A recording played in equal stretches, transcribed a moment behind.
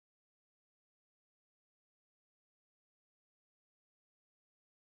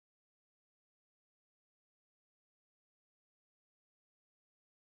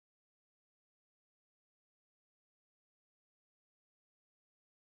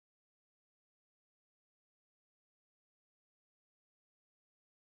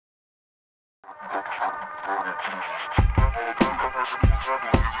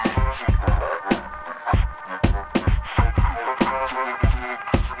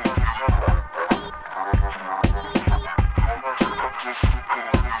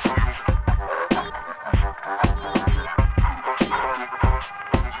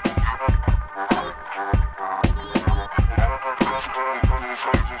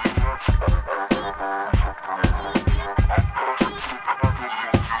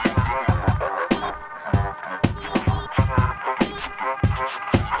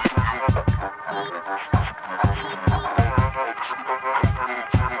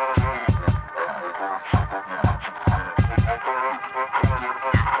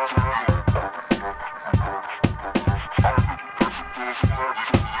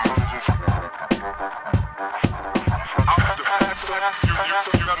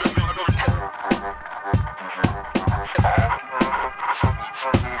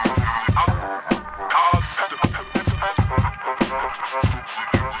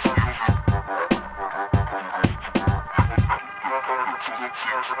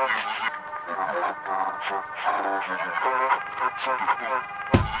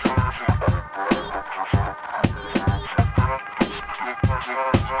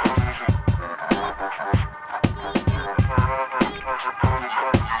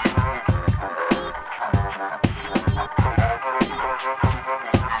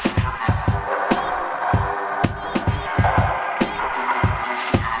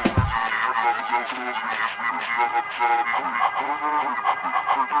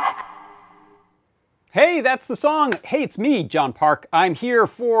Hey, that's the song. Hey, it's me, John Park. I'm here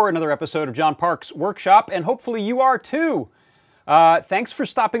for another episode of John Park's Workshop, and hopefully you are too. Thanks for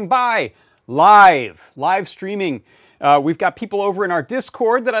stopping by live streaming. We've got people over in our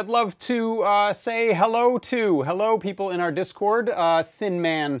Discord that I'd love to say hello to. Hello, people in our Discord. Thin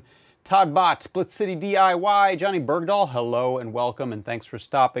Man, Todd Bott, Blitz City DIY, Johnny Bergdahl, hello and welcome, and thanks for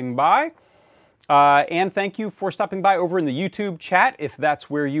stopping by. And thank you for stopping by over in the YouTube chat, if that's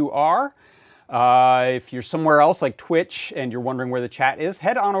where you are. If you're somewhere else like Twitch and you're wondering where the chat is,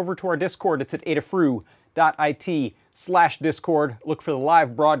 head on over to our Discord. It's at adafru.it/Discord. Look for the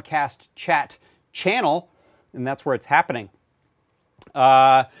live broadcast chat channel, and that's where it's happening.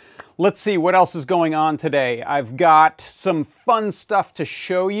 Let's see what else is going on today. I've got some fun stuff to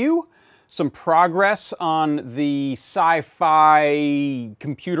show you, some progress on the sci-fi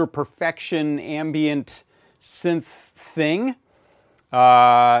computer perfection ambient synth thing.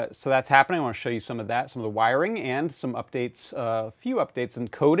 So that's happening. I want to show you some of that, some of the wiring, and some updates, a few updates in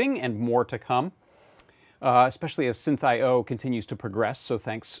coding, and more to come, especially as Synth.io continues to progress. So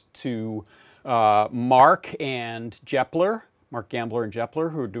thanks to Mark and Jepler, Mark Gambler and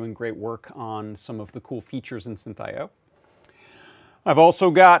Jepler, who are doing great work on some of the cool features in Synth.io. I've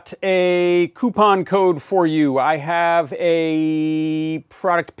also got a coupon code for you. I have a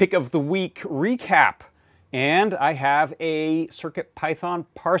product pick of the week recap. And I have a CircuitPython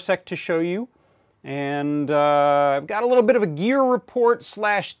parsec to show you. And I've got a little bit of a gear report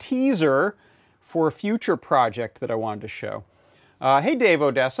 / teaser for a future project that I wanted to show. Hey, Dave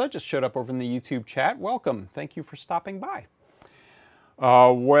Odessa, just showed up over in the YouTube chat. Welcome. Thank you for stopping by.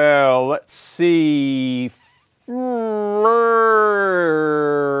 Well, let's see. First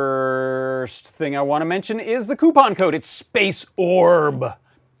thing I want to mention is the coupon code. It's Space Orb.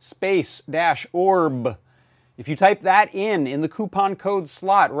 Space-orb. If you type that in the coupon code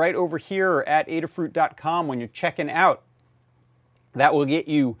slot right over here at adafruit.com when you're checking out, that will get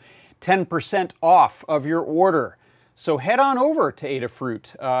you 10% off of your order. So head on over to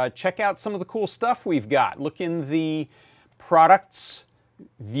Adafruit. Check out some of the cool stuff we've got. Look in the products,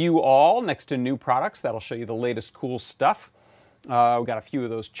 view all next to new products. That'll show you the latest cool stuff. We've got a few of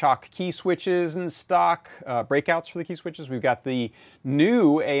those chalk key switches in stock, breakouts for the key switches. We've got the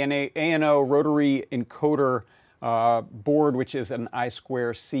new A&O rotary encoder board, which is an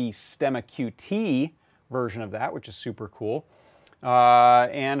I2C Stemma QT version of that, which is super cool.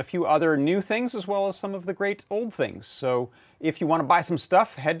 And a few other new things, as well as some of the great old things. So if you want to buy some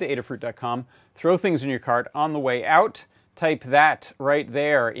stuff, head to adafruit.com, throw things in your cart on the way out. Type that right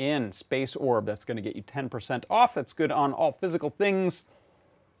there in Space Orb. That's going to get you 10% off. That's good on all physical things,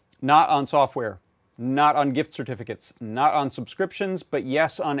 not on software, not on gift certificates, not on subscriptions, but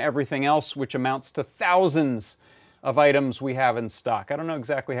yes on everything else, which amounts to thousands of items we have in stock. I don't know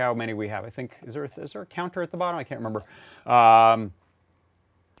exactly how many we have. I think, is there a counter at the bottom? I can't remember. I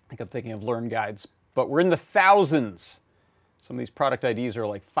think I'm thinking of Learn Guides, but we're in the thousands. Some of these product IDs are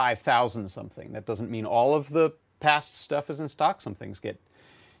like 5,000 something. That doesn't mean all of the past stuff is in stock. Some things get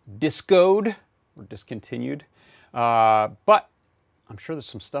discoed or discontinued. But I'm sure there's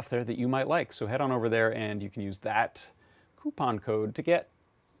some stuff there that you might like. So head on over there and you can use that coupon code to get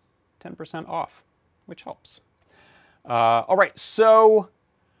 10% off, which helps. All right, so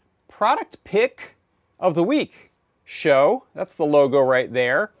product pick of the week. Show, that's the logo right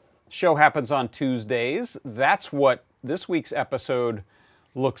there. Show happens on Tuesdays. That's what this week's episode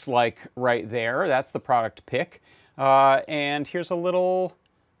looks like right there. That's the product pick. And here's a little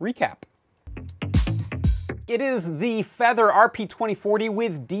recap. It is the Feather RP2040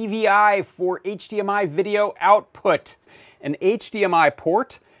 with DVI for HDMI video output. An HDMI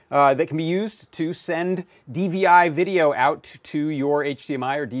port that can be used to send DVI video out to your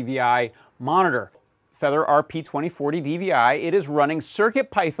HDMI or DVI monitor. Feather RP2040 DVI. It is running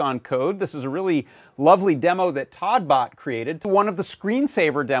CircuitPython code. This is a really lovely demo that ToddBot created. One of the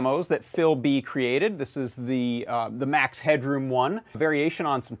screensaver demos that Phil B created. This is the Max Headroom one. A variation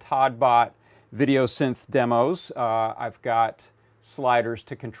on some ToddBot video synth demos. I've got sliders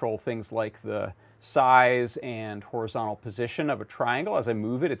to control things like the size and horizontal position of a triangle. As I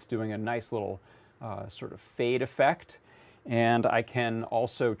move it, it's doing a nice little sort of fade effect. And I can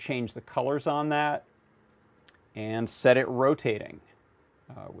also change the colors on that and set it rotating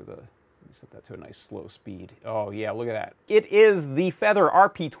with a, let me set that to a nice slow speed. Oh yeah, look at that. It is the Feather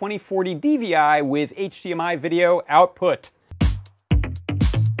RP2040 DVI with HDMI video output.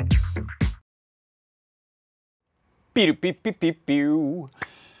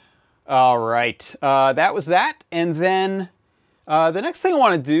 All right, that was that. And then the next thing I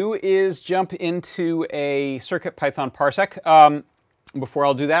want to do is jump into a CircuitPython parsec. Before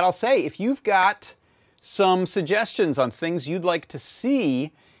I'll do that, I'll say if you've got some suggestions on things you'd like to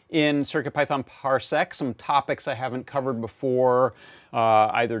see in CircuitPython parsec, some topics I haven't covered before,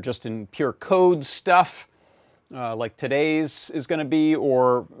 either just in pure code stuff, like today's is going to be,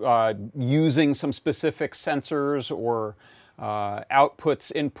 or using some specific sensors or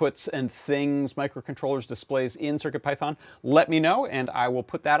outputs, inputs, and things, microcontrollers, displays in CircuitPython, let me know, and I will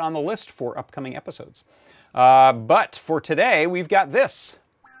put that on the list for upcoming episodes. But for today, we've got this.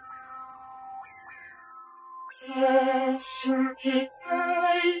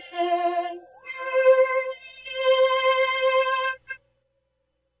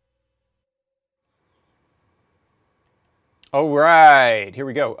 All right, here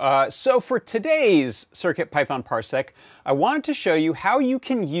we go. So for today's CircuitPython parsec, I wanted to show you how you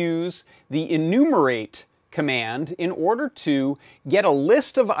can use the enumerate command in order to get a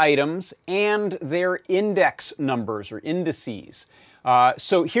list of items and their index numbers or indices.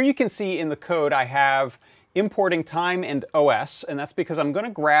 So here you can see in the code I have importing time and OS, and that's because I'm going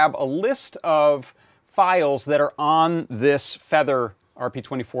to grab a list of files that are on this Feather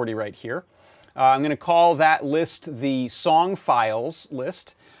RP2040 right here. I'm going to call that list the song files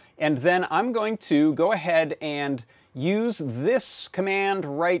list, and then I'm going to go ahead and use this command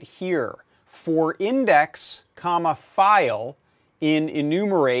right here for index, comma, file in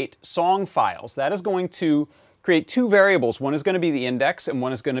enumerate song files. That is going to create two variables. One is going to be the index and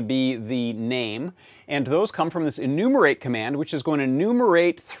one is going to be the name. And those come from this enumerate command, which is going to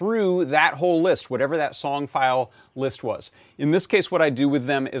enumerate through that whole list, whatever that song file list was. In this case, what I do with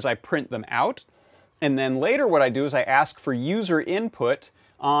them is I print them out. And then later what I do is I ask for user input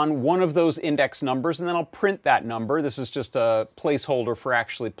on one of those index numbers, and then I'll print that number. This is just a placeholder for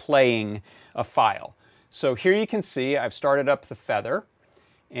actually playing a file. So here you can see I've started up the Feather,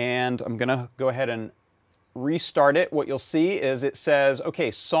 and I'm going to go ahead and restart it. What you'll see is it says, okay,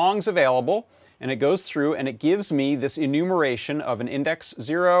 songs available, and it goes through and it gives me this enumeration of an index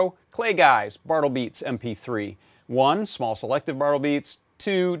 0, Clay Guys, Bartlebeats MP3, 1, Small Selective Bartlebeats,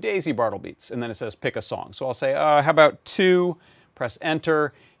 2, Daisy Bartlebeats, and then it says pick a song. So I'll say, how about 2, press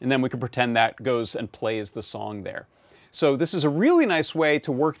enter, and then we can pretend that goes and plays the song there. So this is a really nice way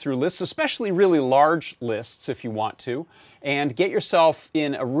to work through lists, especially really large lists if you want to, and get yourself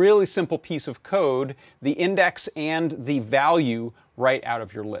in a really simple piece of code, the index and the value right out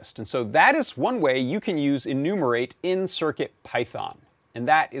of your list. And so that is one way you can use enumerate in CircuitPython. And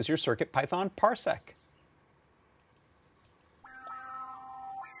that is your CircuitPython parsec.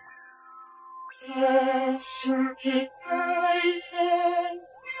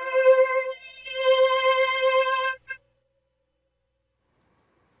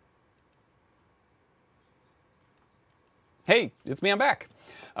 Hey, it's me, I'm back.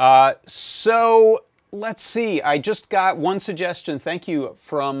 So let's see, I just got one suggestion, thank you,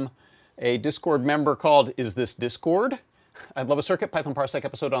 from a Discord member called Is This Discord? I'd love a CircuitPython parsec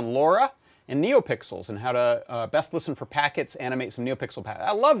episode on LoRa and NeoPixels and how to best listen for packets, animate some NeoPixel packets.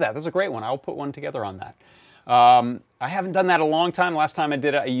 I love that, that's a great one. I'll put one together on that. I haven't done that in a long time. Last time I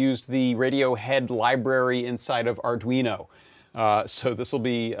did it, I used the Radiohead library inside of Arduino. So this will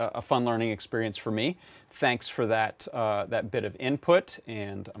be a fun learning experience for me. Thanks for that, that bit of input,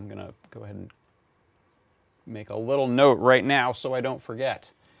 and I'm going to go ahead and make a little note right now so I don't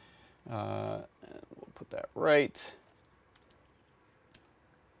forget. We'll put that right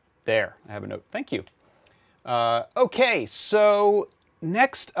there. I have a note. Thank you. Okay, so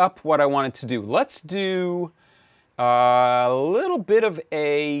next up what I wanted to do, let's do a little bit of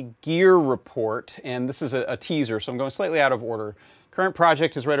a gear report, and this is a teaser, so I'm going slightly out of order. Current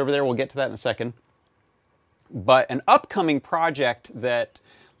project is right over there. We'll get to that in a second. But an upcoming project that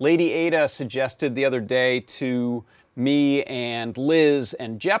Lady Ada suggested the other day to me and Liz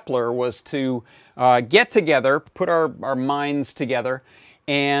and Jepler was to get together, put our minds together,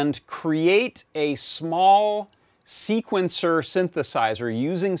 and create a small sequencer synthesizer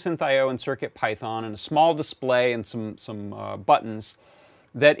using SynthIO and CircuitPython and a small display and some buttons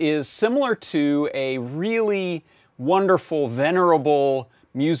that is similar to a really wonderful, venerable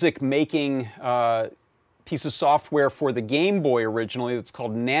music making piece of software for the Game Boy originally that's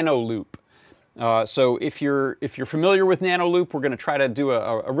called NanoLoop. So if you're familiar with NanoLoop, we're going to try to do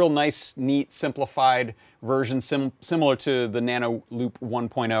a real nice, neat, simplified version similar to the NanoLoop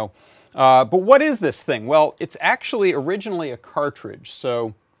 1.0. But what is this thing? Well, it's actually originally a cartridge.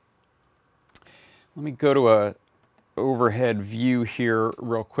 So let me go to a overhead view here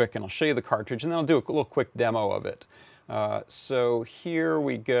real quick, and I'll show you the cartridge, and then I'll do a little quick demo of it. So here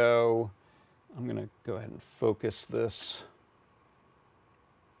we go. I'm going to go ahead and focus this.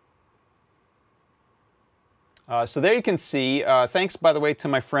 So there you can see, thanks by the way to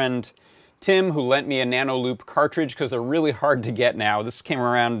my friend Tim who lent me a NanoLoop cartridge because they're really hard to get now. This came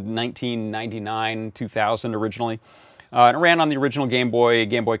around 1999, 2000 originally. And it ran on the original Game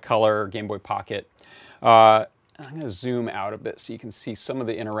Boy Color, Game Boy Pocket. I'm going to zoom out a bit so you can see some of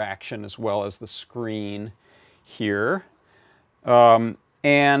the interaction as well as the screen here. But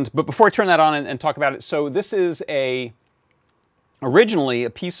before I turn that on and talk about it, so this is originally a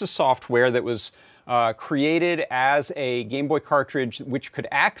piece of software that was created as a Game Boy cartridge which could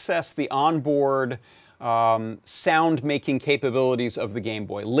access the onboard sound-making capabilities of the Game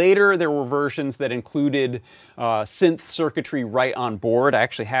Boy. Later, there were versions that included synth circuitry right on board. I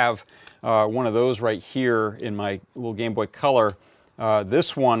actually have one of those right here in my little Game Boy Color.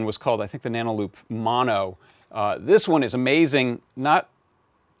 This one was called, I think, the NanoLoop Mono. This one is amazing, not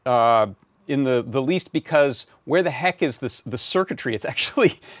in the least because where the heck is the circuitry? It's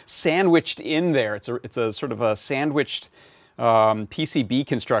actually sandwiched in there. It's a sort of a sandwiched PCB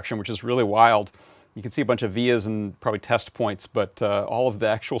construction, which is really wild. You can see a bunch of vias and probably test points, but all of the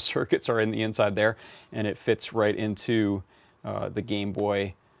actual circuits are in the inside there, and it fits right into the Game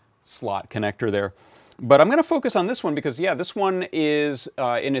Boy slot connector there. But I'm going to focus on this one because, yeah, this one is,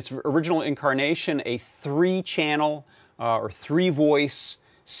 in its original incarnation, a 3-channel or 3-voice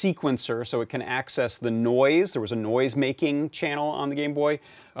sequencer, so it can access the noise. There was a noise-making channel on the Game Boy,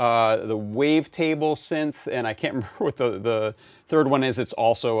 the wavetable synth, and I can't remember what the third one is. It's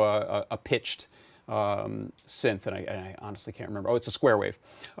also a pitched synth, and I honestly can't remember. Oh, it's a square wave.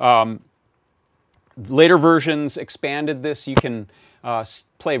 Later versions expanded this. You can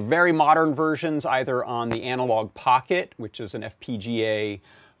play very modern versions either on the Analog Pocket, which is an FPGA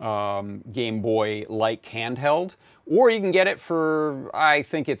Game Boy-like handheld, or you can get it for, I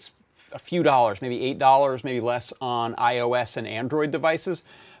think it's a few dollars, maybe $8, maybe less on iOS and Android devices.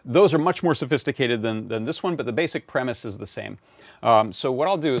 Those are much more sophisticated than this one, but the basic premise is the same. So what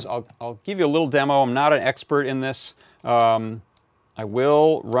I'll do is I'll give you a little demo. I'm not an expert in this. I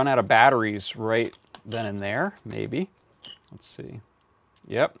will run out of batteries right then and there, maybe. Let's see.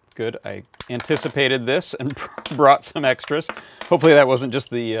 Yep, good. I anticipated this and brought some extras. Hopefully that wasn't just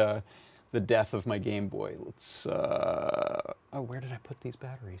the death of my Game Boy. Let's, oh, where did I put these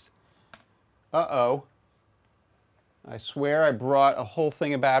batteries? Uh-oh. I swear I brought a whole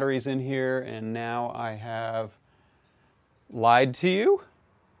thing of batteries in here, and now I have lied to you.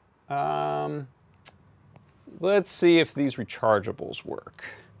 Let's see if these rechargeables work.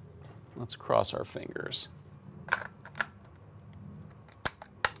 Let's cross our fingers.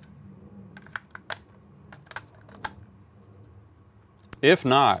 If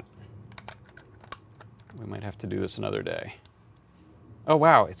not, we might have to do this another day. Oh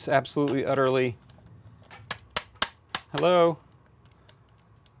wow, it's absolutely, utterly... Hello?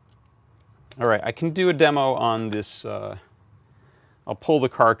 All right, I can do a demo on this. I'll pull the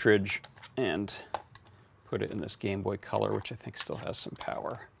cartridge and put it in this Game Boy Color, which I think still has some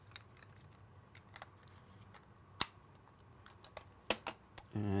power.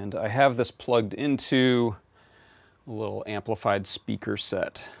 And I have this plugged into a little amplified speaker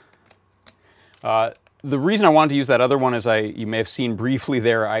set. the reason I wanted to use that other one is you may have seen briefly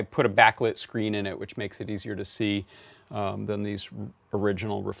there, I put a backlit screen in it, which makes it easier to see than these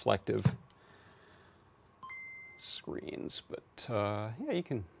original reflective screens. But yeah, you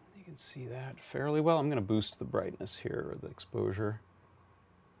can see that fairly well. I'm going to boost the brightness here, or the exposure.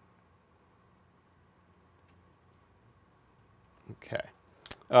 Okay.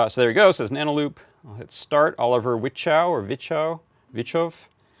 So there you go. It says Nanoloop. I'll hit start. Oliver Vichov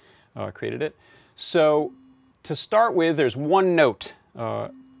created it. So to start with, there's one note.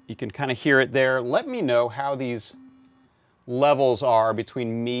 You can kind of hear it there. Let me know how these levels are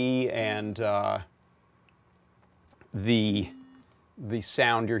between me and the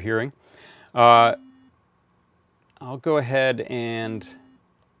sound you're hearing. I'll go ahead and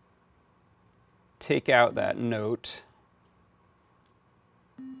take out that note.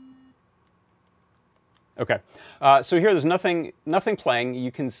 Okay, so here there's nothing playing.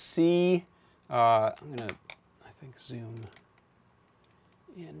 You can see, I'm gonna, I think, zoom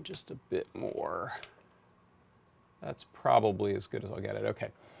in just a bit more. That's probably as good as I'll get it. Okay,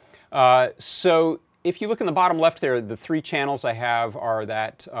 so if you look in the bottom left there, the three channels I have are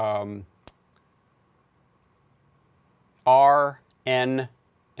that R, N,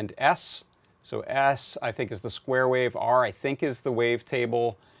 and S. So S, I think, is the square wave. R, I think, is the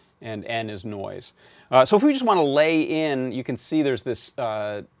wavetable. And N is noise. So if we just want to lay in, you can see there's this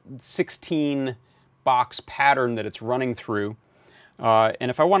 16-box pattern that it's running through.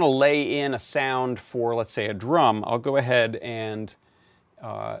 And if I want to lay in a sound for, let's say, a drum, I'll go ahead and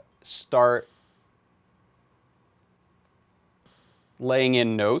start laying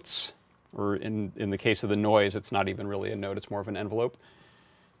in notes. Or in the case of the noise, it's not even really a note, it's more of an envelope.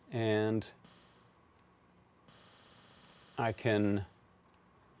 And I can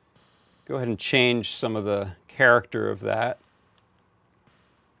go ahead and change some of the character of that.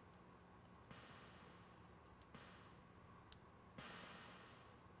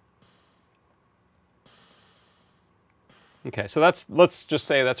 Okay, so let's just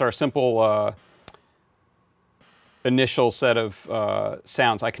say that's our simple initial set of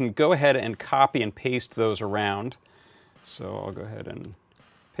sounds. I can go ahead and copy and paste those around. So I'll go ahead and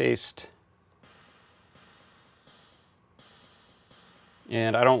paste.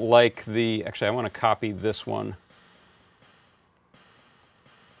 And I don't like actually I want to copy this one.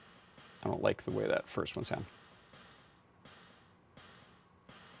 I don't like the way that first one sounds.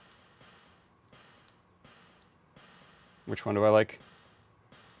 Which one do I like?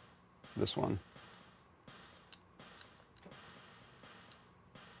 This one.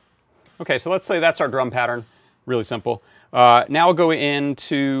 Okay, so let's say that's our drum pattern. Really simple. Now I'll go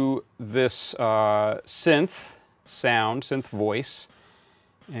into this synth voice.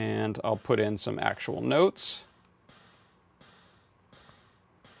 And I'll put in some actual notes.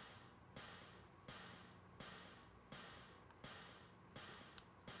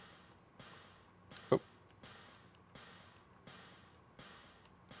 Oh.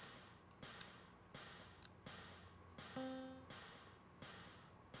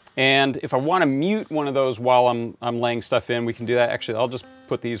 And if I want to mute one of those while I'm laying stuff in, we can do that. Actually, I'll just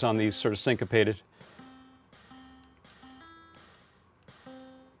put these on these sort of syncopated.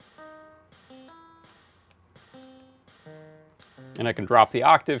 And I can drop the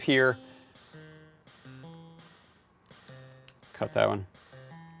octave here. Cut that one.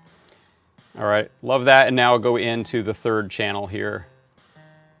 All right, love that. And now I'll go into the third channel here.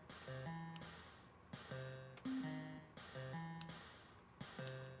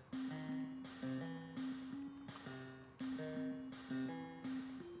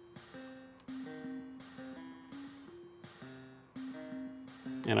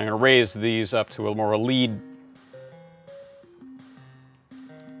 And I'm going to raise these up to a more lead.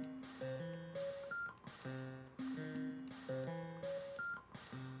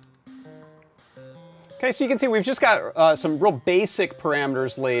 Okay, so you can see we've just got some real basic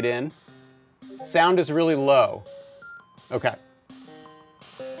parameters laid in. Sound is really low. Okay.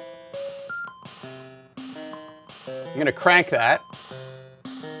 I'm going to crank that.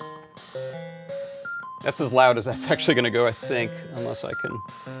 That's as loud as that's actually going to go, I think, unless I can.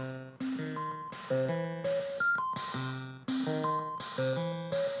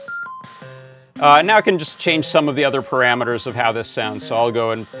 Now I can just change some of the other parameters of how this sounds. So I'll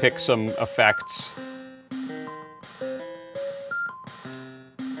go and pick some effects.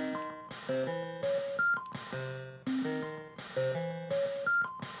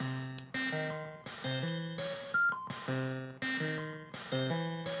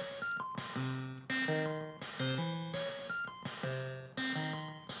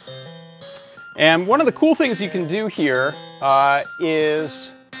 And one of the cool things you can do here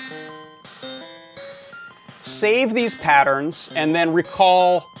is save these patterns and then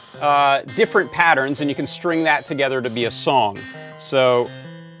recall different patterns, and you can string that together to be a song. So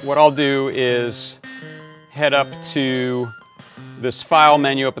what I'll do is head up to this file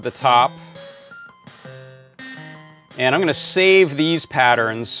menu up at the top, and I'm going to save these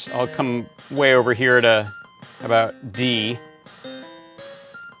patterns. I'll come way over here to about D.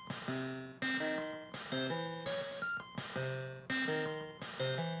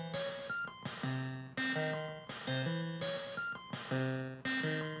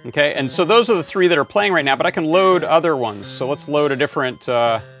 Okay, and so those are the three that are playing right now, but I can load other ones. So let's load a different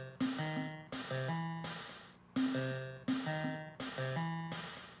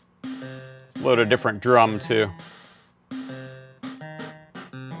drum too.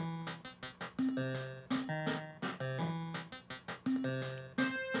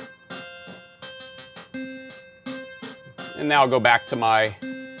 And now I'll go back to my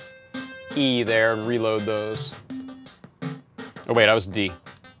E there and reload those. Oh wait, I was D.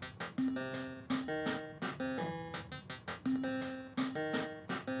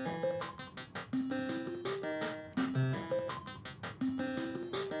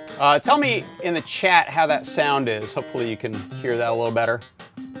 Tell me in the chat how that sound is. Hopefully you can hear that a little better.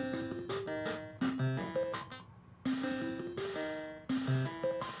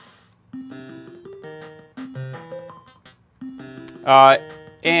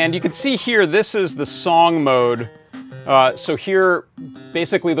 And you can see here, this is the song mode. So here,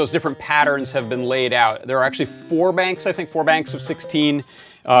 basically those different patterns have been laid out. There are actually 4 banks, I think 4 banks of 16.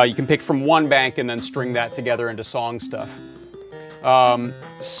 You can pick from one bank and then string that together into song stuff.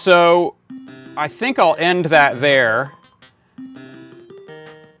 So I think I'll end that there.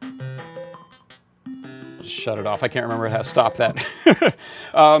 Just shut it off. I can't remember how to stop that.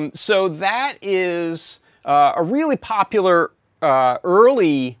 So that is a really popular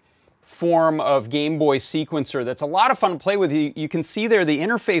early form of Game Boy sequencer that's a lot of fun to play with. You can see there the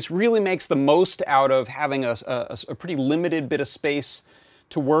interface really makes the most out of having a pretty limited bit of space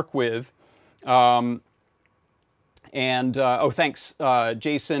to work with. Oh, thanks,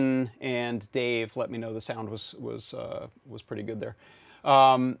 Jason and Dave. Let me know the sound was pretty good there.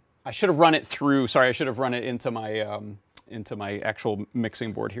 I should have run it through. Sorry, I should have run it into my actual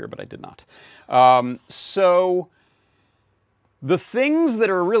mixing board here, but I did not. So the things that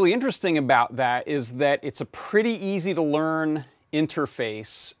are really interesting about that is that it's a pretty easy to learn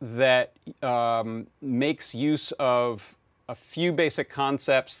interface that makes use of a few basic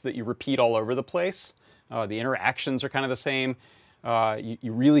concepts that you repeat all over the place. The interactions are kind of the same.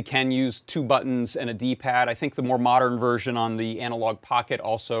 You really can use 2 buttons and a D-pad. I think the more modern version on the Analog Pocket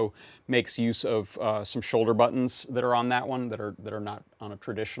also makes use of some shoulder buttons that are on that one that are not on a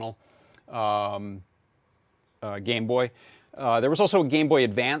traditional Game Boy. There was also a Game Boy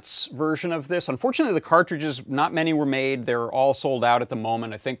Advance version of this. Unfortunately, the cartridges, not many were made. They're all sold out at the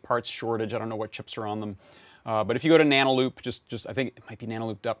moment. I think parts shortage. I don't know what chips are on them. But if you go to Nanoloop, just I think it might be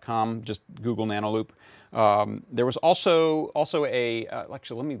nanoloop.com, just Google Nanoloop. There was also a,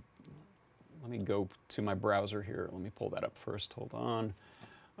 actually let me go to my browser here. Let me pull that up first, hold on.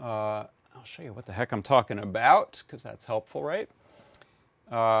 I'll show you what the heck I'm talking about, because that's helpful, right?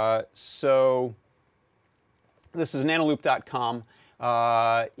 So this is nanoloop.com.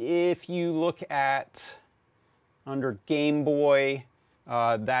 If you look at under Game Boy,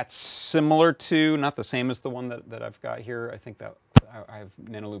 that's similar to, not the same as the one that I've got here. I think that I have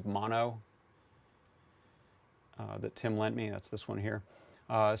Nanoloop Mono that Tim lent me. That's this one here.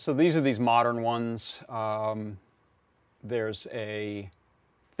 So these are these modern ones. There's a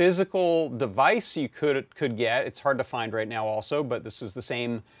physical device you could get. It's hard to find right now also, but this is the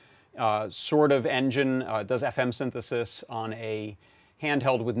same sort of engine. It does FM synthesis on a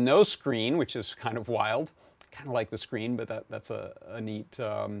handheld with no screen, which is kind of wild. Kind of like the screen, but that's a neat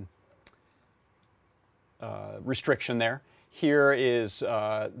restriction there. Here is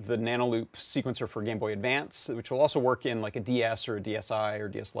the Nanoloop sequencer for Game Boy Advance, which will also work in like a DS or a DSi or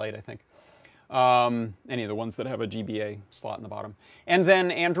DS Lite, I think. Any of the ones that have a GBA slot in the bottom. And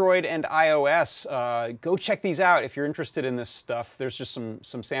then Android and iOS. Go check these out if you're interested in this stuff. There's just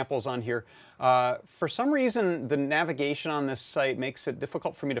some samples on here. For some reason, the navigation on this site makes it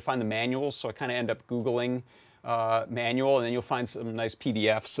difficult for me to find the manuals, so I kind of end up Googling manual, and then you'll find some nice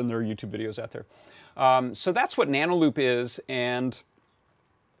PDFs, and there are YouTube videos out there. So that's what Nanoloop is, and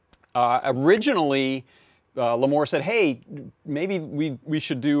originally, Lamore said, hey, maybe we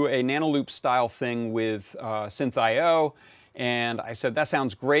should do a Nanoloop style thing with Synth.io, and I said, that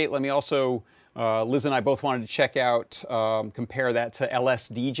sounds great. Let me also, Liz and I both wanted to check out, compare that to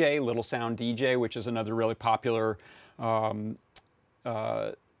LSDJ, Little Sound DJ, which is another really popular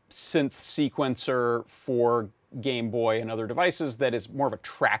synth sequencer for Game Boy and other devices that is more of a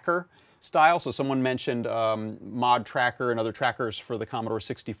tracker style. So someone mentioned Mod Tracker and other trackers for the Commodore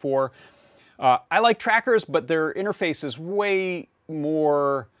 64. I like trackers, but their interface is way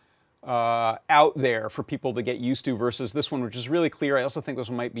more out there for people to get used to versus this one, which is really clear. I also think this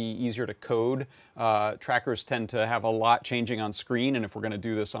one might be easier to code. Trackers tend to have a lot changing on screen, and if we're going to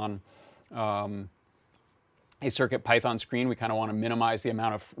do this on a CircuitPython screen, we kind of want to minimize the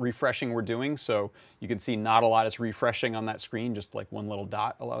amount of refreshing we're doing. So you can see not a lot is refreshing on that screen, just like one little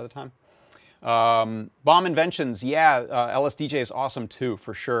dot a lot of the time. Bomb Inventions, yeah, LSDJ is awesome too,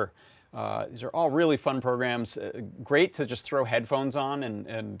 for sure. These are all really fun programs. Great to just throw headphones on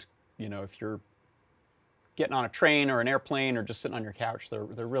and you know, if you're getting on a train or an airplane or just sitting on your couch, they're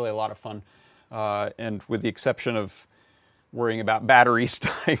really a lot of fun. And with the exception of worrying about batteries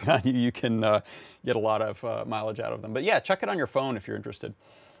dying on you, you can get a lot of mileage out of them. But yeah, check it on your phone if you're interested.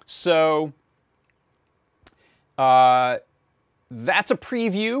 So that's a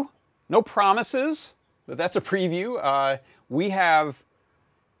preview. No promises, but that's a preview. We have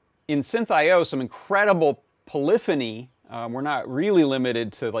in Synth.io some incredible polyphony. We're not really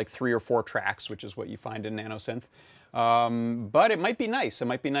limited to like 3 or 4 tracks, which is what you find in NanoSynth. But it might be nice. It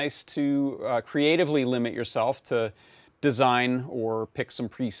might be nice to creatively limit yourself to design or pick some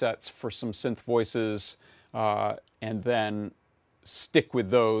presets for some synth voices and then stick with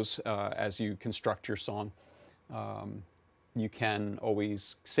those as you construct your song. You can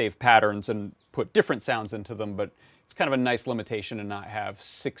always save patterns and put different sounds into them, but it's kind of a nice limitation to not have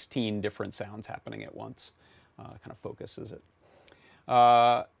 16 different sounds happening at once. Kind of focuses it.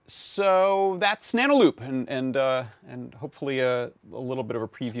 So that's Nanoloop, and hopefully a little bit of a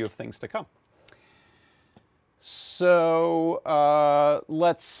preview of things to come. So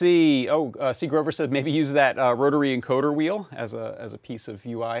let's see. Oh, C. Grover said maybe use that rotary encoder wheel as a piece of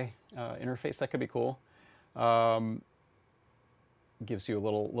UI interface. That could be cool. Gives you a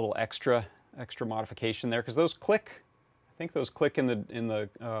little extra modification there because those click. I think those click in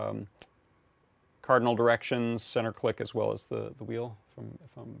the cardinal directions, center click, as well as the wheel,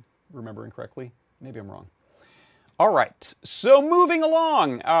 if I'm remembering correctly. Maybe I'm wrong. All right, so moving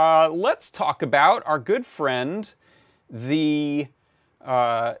along, let's talk about our good friend, that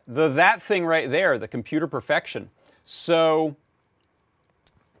thing right there, the Computer Perfection. So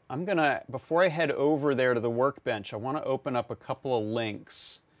I'm gonna, before I head over there to the workbench, I want to open up a couple of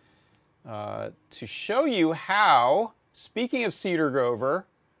links to show you how, speaking of Cedar Grover,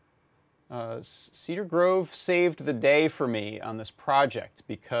 Cedar Grove saved the day for me on this project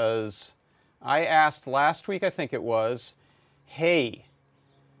because I asked last week, I think it was, hey,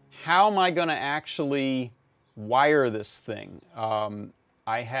 how am I going to actually wire this thing?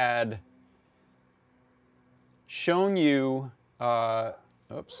 I had shown you,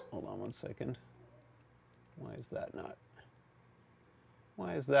 oops, hold on one second. Why is that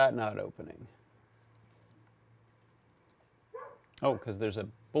not opening? Oh, because there's a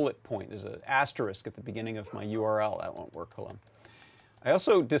bullet point. There's an asterisk at the beginning of my URL. That won't work. Hold on. I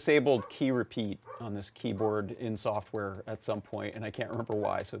also disabled key repeat on this keyboard in software at some point, and I can't remember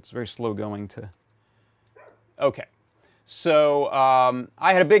why, so it's very slow going to... Okay. So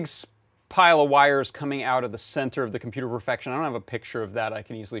I had a big pile of wires coming out of the center of the Computer Perfection. I don't have a picture of that I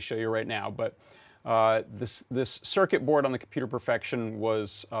can easily show you right now, but this circuit board on the Computer Perfection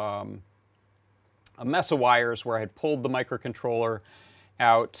was a mess of wires where I had pulled the microcontroller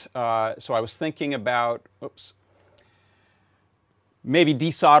out. So I was thinking about, oops, maybe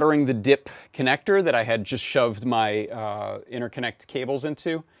desoldering the DIP connector that I had just shoved my interconnect cables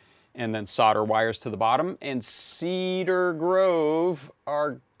into, and then solder wires to the bottom. And Cedar Grove,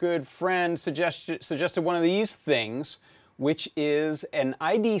 our good friend, suggested one of these things, which is an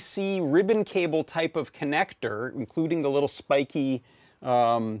IDC ribbon cable type of connector, including the little spiky,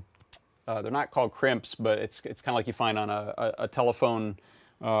 they're not called crimps, but it's kind of like you find on a telephone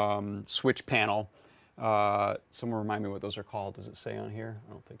switch panel. Someone remind me what those are called. Does it say on here?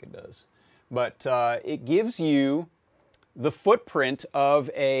 I don't think it does. But it gives you the footprint of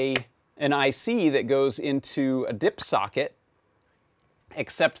an IC that goes into a DIP socket,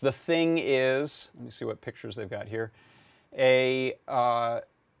 except the thing is, let me see what pictures they've got here, a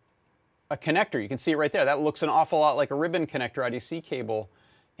connector. You can see it right there. That looks an awful lot like a ribbon connector IDC cable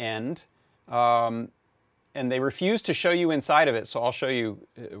end. And they refuse to show you inside of it, so I'll show you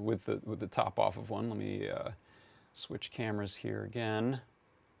with the top off of one. Let me switch cameras here again.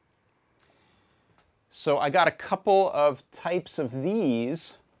 So I got a couple of types of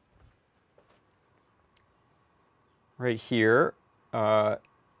these right here,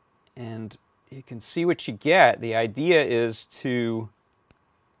 and you can see what you get. The idea is to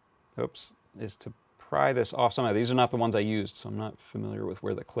oops, is to pry this off somehow. These are not the ones I used, so I'm not familiar with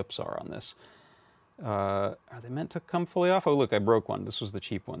where the clips are on this. Are they meant to come fully off? Oh, look, I broke one. This was the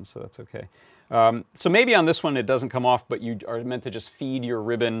cheap one, so that's okay. So maybe on this one it doesn't come off, but you are meant to just feed your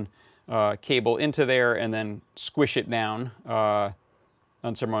ribbon cable into there and then squish it down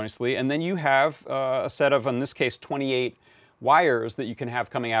unceremoniously. And then you have a set of, in this case, 28 wires that you can have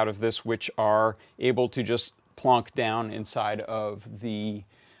coming out of this, which are able to just plonk down inside of the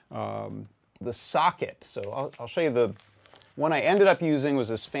socket. So I'll show you the one I ended up using was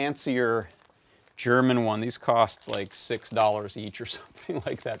this fancier German one. These cost like $6 each or something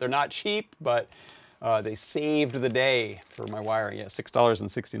like that. They're not cheap, but they saved the day for my wiring. Yeah,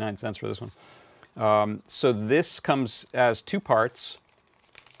 $6.69 for this one. So this comes as 2 parts.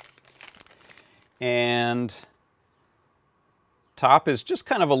 And top is just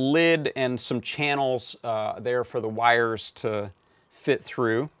kind of a lid and some channels there for the wires to fit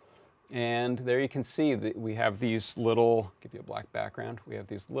through. And there you can see that we have these little, give you a black background, we have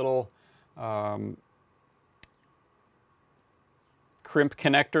these little crimp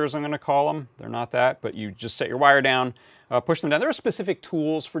connectors, I'm going to call them. They're not that, but you just set your wire down, push them down. There are specific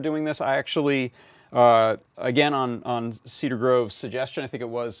tools for doing this. I actually, again, on Cedar Grove's suggestion, I think it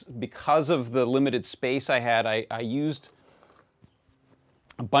was, because of the limited space I had, I used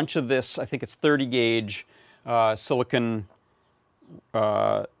a bunch of this, I think it's 30 gauge silicon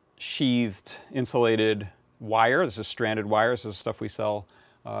sheathed insulated wire. This is stranded wire. This is stuff we sell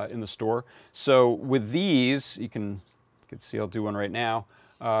in the store. So with these, you can see, I'll do one right now.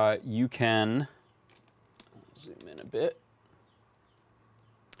 You can zoom in a bit.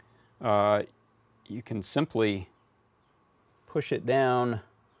 You can simply push it down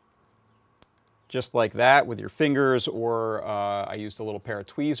just like that with your fingers, or I used a little pair of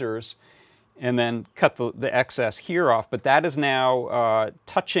tweezers, and then cut the excess here off. But that is now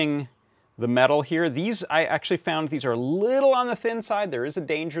touching the metal here. These, I actually found these are a little on the thin side. There is a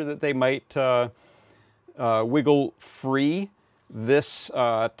danger that they might wiggle free. This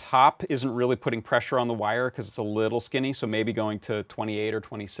top isn't really putting pressure on the wire because it's a little skinny, so maybe going to 28 or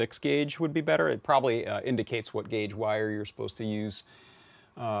 26 gauge would be better. It probably indicates what gauge wire you're supposed to use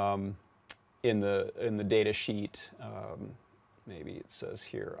in the data sheet. Maybe it says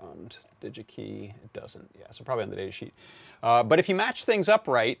here on DigiKey. It doesn't. Yeah, so probably on the data sheet. But if you match things up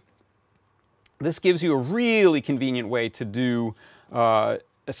right, this gives you a really convenient way to do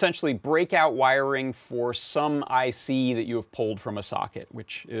essentially breakout wiring for some IC that you have pulled from a socket,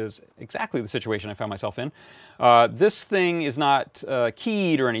 which is exactly the situation I found myself in. This thing is not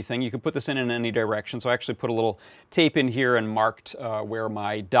keyed or anything. You can put this in any direction. So I actually put a little tape in here and marked where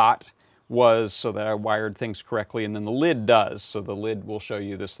my dot was so that I wired things correctly, and then the lid does. So the lid will show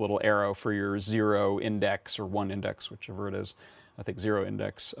you this little arrow for your 0 index or 1 index, whichever it is. I think 0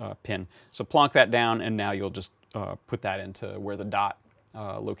 index pin. So plonk that down, and now you'll just put that into where the dot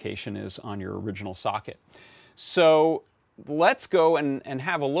location is on your original socket. So let's go and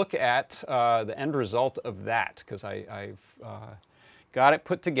have a look at the end result of that, because I've got it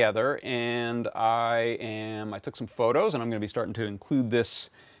put together, and I took some photos, and I'm going to be starting to include this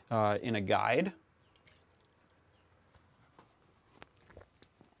in a guide.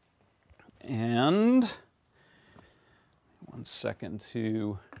 And one second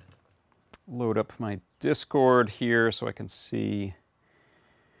to load up my Discord here so I can see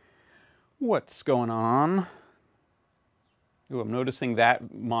what's going on. Ooh, I'm noticing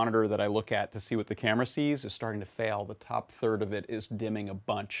that monitor that I look at to see what the camera sees is starting to fail. The top third of it is dimming a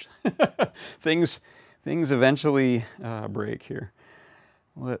bunch. Things eventually break here.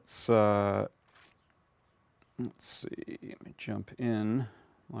 Let's see. Let me jump in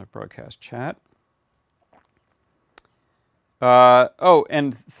live broadcast chat. Oh,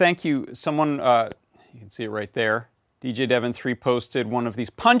 and thank you. Someone, you can see it right there. DJ Devon 3 posted one of these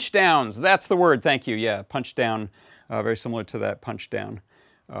punch downs. That's the word. Thank you. Yeah, punch down. Very similar to that punch down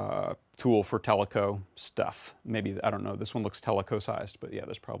tool for teleco stuff. Maybe, I don't know. This one looks teleco sized, but yeah,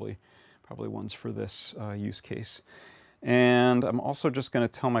 there's probably ones for this use case. And I'm also just going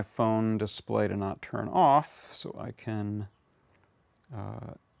to tell my phone display to not turn off so I can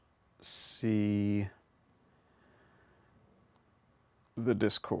see the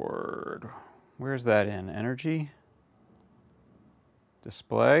Discord. Where's that in? Energy?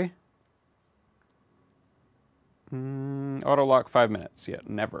 Display? Auto lock 5 minutes. Yeah,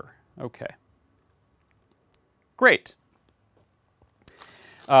 never. Okay. Great.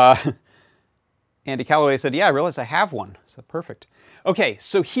 Andy Calloway said, yeah, I realized I have one. So perfect. Okay,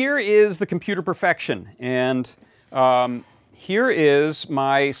 so here is the computer perfection. And here is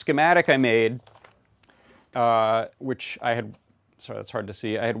my schematic I made, which I had sorry, that's hard to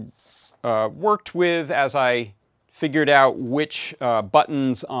see. I had worked with, as I figured out which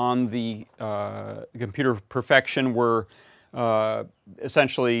buttons on the Computer Perfection were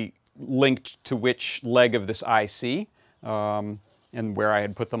essentially linked to which leg of this IC, and where I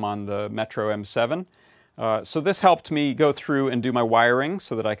had put them on the Metro M7. So this helped me go through and do my wiring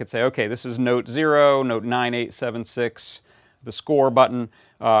so that I could say, okay, this is note 0, note 9876, the score button.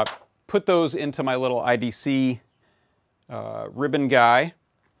 Put those into my little IDC ribbon guy,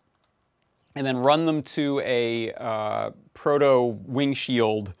 and then run them to a proto wing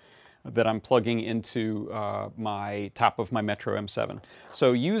shield that I'm plugging into my top of my Metro M7.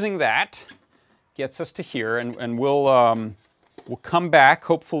 So using that gets us to here, and we'll come back.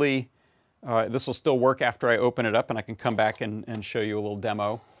 Hopefully this will still work after I open it up, and I can come back and show you a little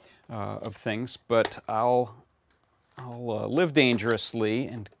demo of things. But I'll live dangerously,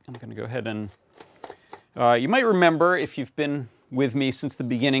 and I'm going to go ahead and... you might remember, if you've been with me since the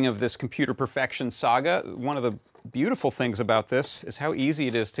beginning of this Computer Perfection saga, one of the beautiful things about this is how easy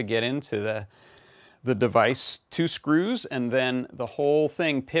it is to get into the device. 2 screws, and then the whole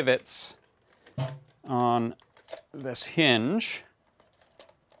thing pivots on this hinge.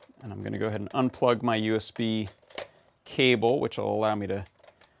 And I'm going to go ahead and unplug my USB cable, which will allow me to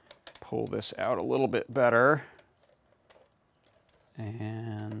pull this out a little bit better.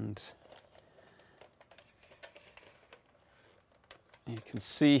 And you can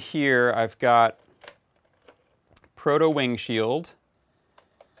see here I've got Proto Wing Shield,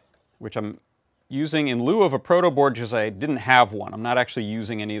 which I'm using in lieu of a Proto board because I didn't have one. I'm not actually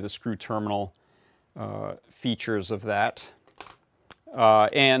using any of the screw terminal features of that.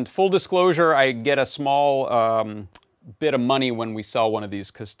 And full disclosure, I get a small bit of money when we sell one of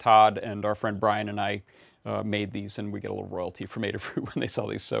these because Todd and our friend Brian and I made these, and we get a little royalty from Adafruit when they sell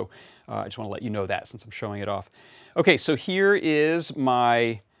these. So I just want to let you know that since I'm showing it off. Okay, so here is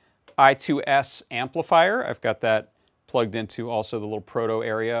my I2S amplifier. I've got that plugged into also the little Proto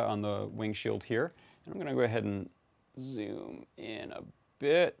area on the wing shield here. And I'm going to go ahead and zoom in a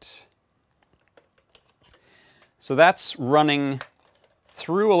bit. So that's running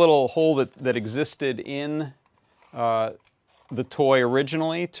through a little hole that existed in the toy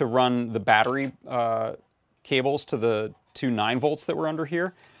originally to run the battery cables to the 2 9 volts that were under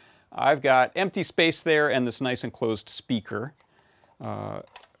here. I've got empty space there and this nice enclosed speaker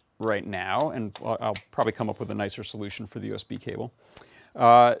right now, and I'll probably come up with a nicer solution for the USB cable.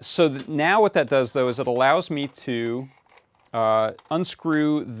 So now what that does, though, is it allows me to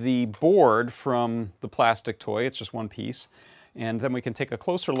unscrew the board from the plastic toy. It's just one piece. And then we can take a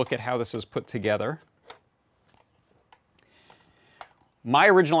closer look at how this is put together. My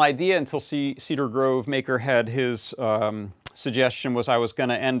original idea, until Cedar Grove Maker had his suggestion, was I was going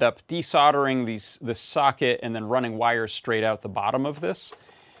to end up desoldering this socket and then running wires straight out the bottom of this,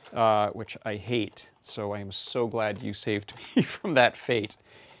 which I hate. So I am so glad you saved me from that fate.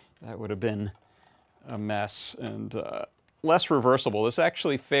 That would have been a mess and less reversible. This is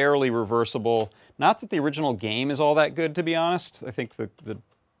actually fairly reversible. Not that the original game is all that good, to be honest. I think the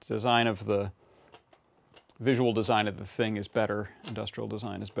design of the visual design of the thing is better. Industrial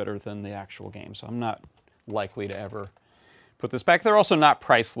design is better than the actual game. So I'm not likely to ever put this back. They're also not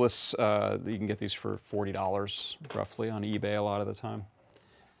priceless. You can get these for $40 roughly on eBay a lot of the time.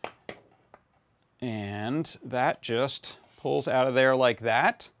 And that just pulls out of there like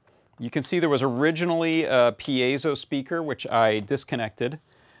that. You can see there was originally a piezo speaker, which I disconnected.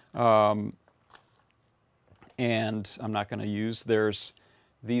 And I'm not going to use. There's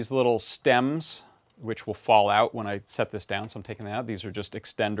these little stems, which will fall out when I set this down, so I'm taking that out. These are just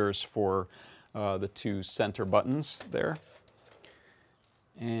extenders for the 2 center buttons there.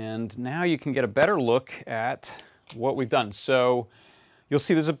 And now you can get a better look at what we've done. So you'll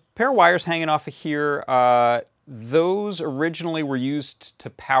see there's a pair of wires hanging off of here. Those originally were used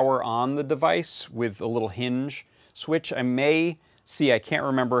to power on the device with a little hinge switch. I can't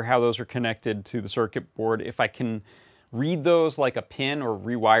remember how those are connected to the circuit board. If I can read those like a pin or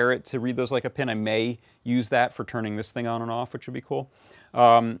rewire it to read those like a pin, I may use that for turning this thing on and off, which would be cool.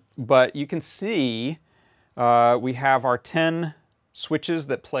 But you can see we have our 10 switches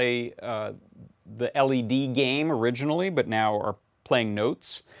that play the LED game originally, but now are playing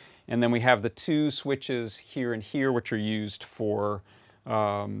notes. And then we have the 2 switches here and here, which are used for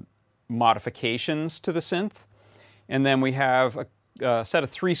modifications to the synth. And then we have a set of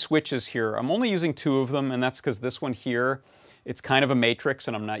 3 switches here. I'm only using 2 of them, and that's because this one here, it's kind of a matrix,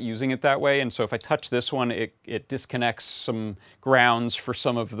 and I'm not using it that way. And so if I touch this one, it disconnects some grounds for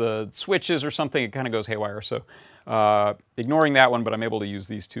some of the switches or something. It kind of goes haywire. So ignoring that one, but I'm able to use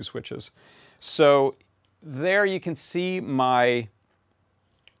these 2 switches. So there you can see my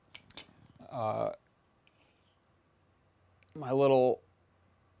my little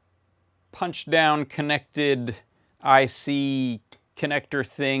punch down connected IC connector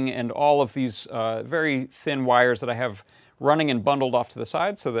thing, and all of these very thin wires that I have running and bundled off to the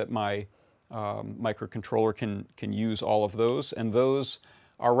side so that my microcontroller can use all of those. And those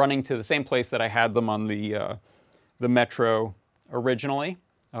are running to the same place that I had them on the Metro originally.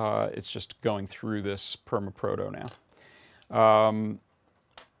 It's just going through this permaproto now.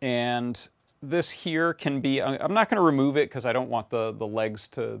 And this here can be, I'm not going to remove it because I don't want the legs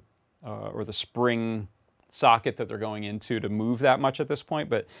to, or the spring socket that they're going into to move that much at this point,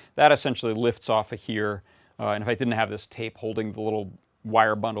 but that essentially lifts off of here. And if I didn't have this tape holding the little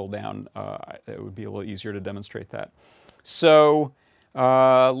wire bundle down, it would be a little easier to demonstrate that. So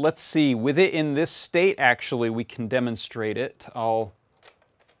let's see, with it in this state, actually, we can demonstrate it. Or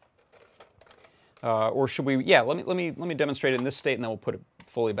should we, yeah, let me demonstrate it in this state, and then we'll put it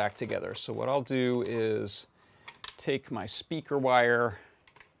fully back together. So what I'll do is take my speaker wire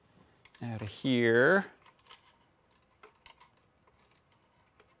out of here.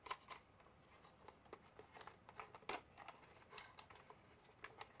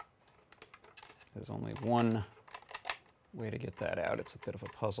 There's only one way to get that out. It's a bit of a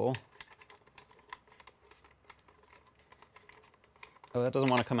puzzle. Oh, that doesn't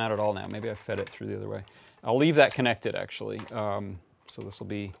want to come out at all now. Maybe I fed it through the other way. I'll leave that connected, actually. So this will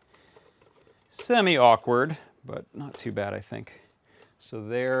be semi-awkward, but not too bad, I think. So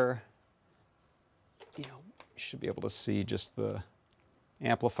there, you should be able to see just the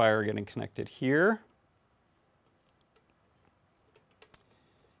amplifier getting connected here.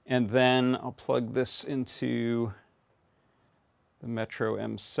 And then I'll plug this into the Metro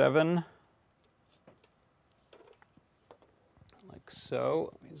M7, like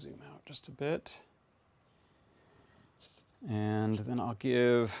so. Let me zoom out just a bit. And then I'll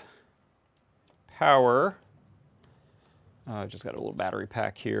give power. I've just got a little battery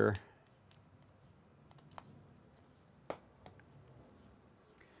pack here.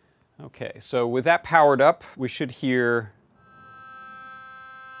 Okay, so with that powered up, we should hear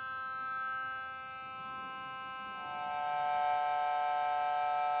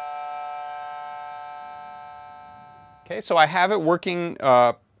so I have it working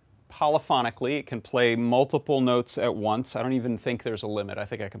polyphonically. It can play multiple notes at once. I don't even think there's a limit. I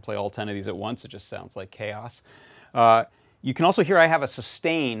think I can play all 10 of these at once. It just sounds like chaos. You can also hear I have a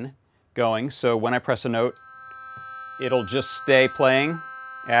sustain going, so when I press a note, it'll just stay playing,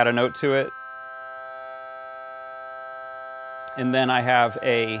 add a note to it. And then I have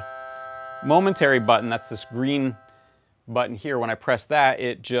a momentary button, that's this green button here. When I press that,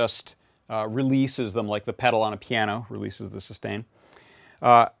 it just releases them like the pedal on a piano, releases the sustain.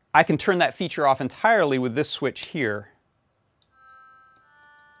 I can turn that feature off entirely with this switch here.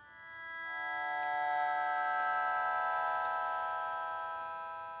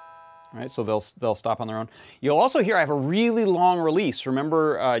 All right, so they'll stop on their own. You'll also hear I have a really long release.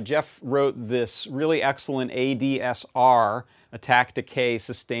 Remember, Jeff wrote this really excellent ADSR, attack, decay,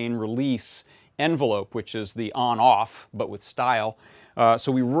 sustain, release envelope, which is the on-off, but with style.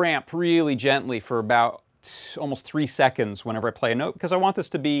 So we ramp really gently for about almost 3 seconds whenever I play a note, because I want this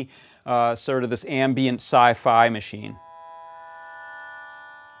to be sort of this ambient sci-fi machine.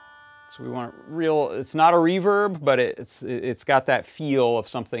 So we want real, it's not a reverb, but it's got that feel of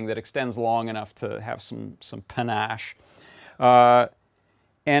something that extends long enough to have some panache.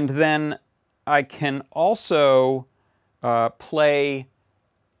 And then I can also play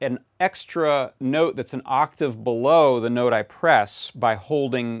an extra note that's an octave below the note I press by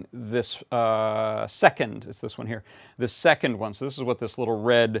holding this second, it's this one here, this second one. So this is what this little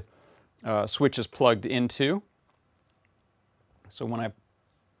red switch is plugged into. So when I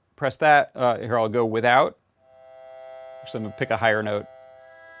press that, here I'll go without. So I'm going to pick a higher note.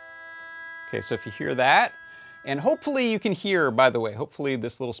 Okay, so if you hear that, and hopefully you can hear, by the way, hopefully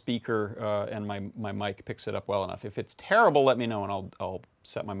this little speaker and my mic picks it up well enough. If it's terrible, let me know and I'll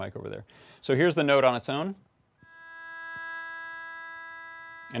set my mic over there. So here's the note on its own.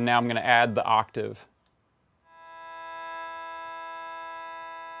 And now I'm going to add the octave.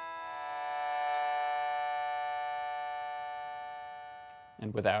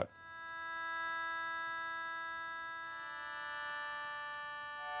 And without.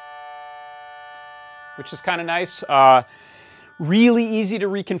 Which is kind of nice. Really easy to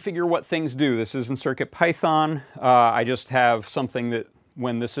reconfigure what things do. This is in CircuitPython. I just have something that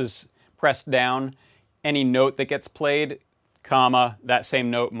when this is pressed down, any note that gets played, comma, that same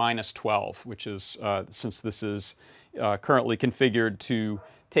note minus 12, which is, since this is currently configured to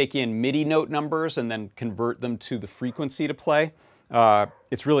take in MIDI note numbers and then convert them to the frequency to play.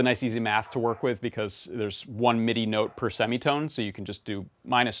 It's really nice, easy math to work with because there's one MIDI note per semitone, so you can just do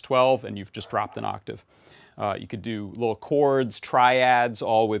 -12 and you've just dropped an octave. You could do little chords, triads,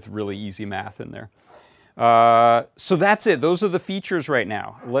 all with really easy math in there. So that's it. Those are the features right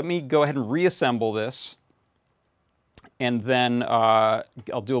now. Let me go ahead and reassemble this, and then I'll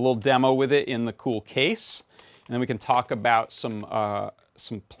do a little demo with it in the cool case, and then we can talk about some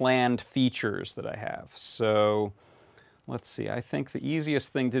planned features that I have. So let's see. I think the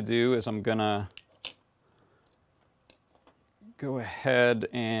easiest thing to do is I'm gonna go ahead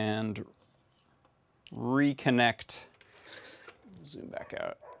and reconnect. Zoom back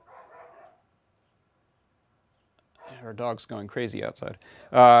out. Our dog's going crazy outside.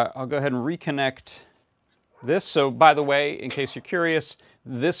 I'll go ahead and reconnect this. So by the way, in case you're curious,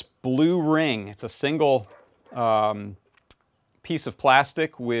 this blue ring, it's a single piece of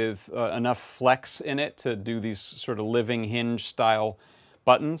plastic with enough flex in it to do these sort of living hinge style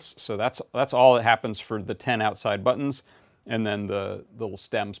buttons. So that's all that happens for the 10 outside buttons. And then the little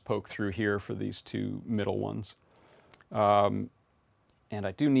stems poke through here for these two middle ones. And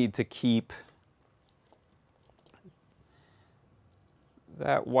I do need to keep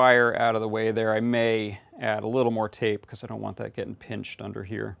that wire out of the way there. I may add a little more tape because I don't want that getting pinched under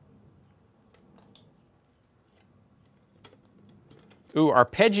here. Ooh,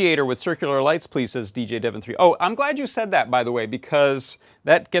 arpeggiator with circular lights, please, says DJ Devon3. Oh, I'm glad you said that, by the way, because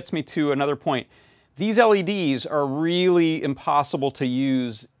that gets me to another point. These LEDs are really impossible to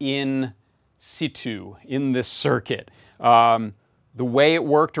use in situ, in this circuit. The way it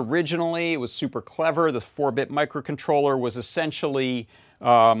worked originally, it was super clever. The 4-bit microcontroller was essentially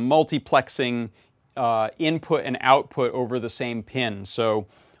multiplexing input and output over the same pin. So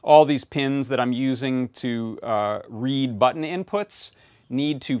all these pins that I'm using to read button inputs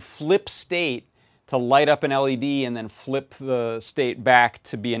need to flip state to light up an LED and then flip the state back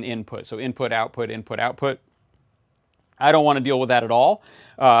to be an input. So input, output, input, output. I don't want to deal with that at all.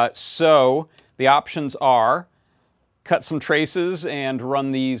 So the options are cut some traces and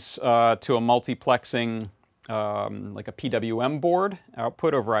run these to a multiplexing, like a PWM board,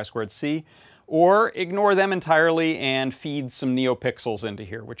 output over I²C, or ignore them entirely and feed some NeoPixels into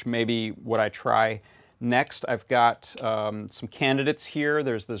here, which may be what I try next. I've got some candidates here.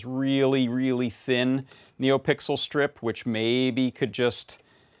 There's this really, really thin NeoPixel strip, which maybe could just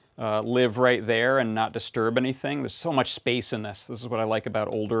live right there and not disturb anything. There's so much space in this. This is what I like about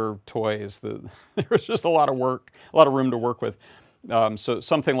older toys. There's just a lot of work, a lot of room to work with. So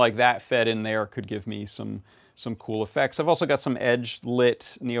something like that fed in there could give me some cool effects. I've also got some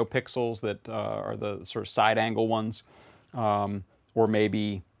edge-lit NeoPixels that are the sort of side angle ones, or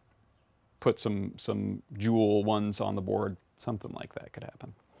maybe put some jewel ones on the board. Something like that could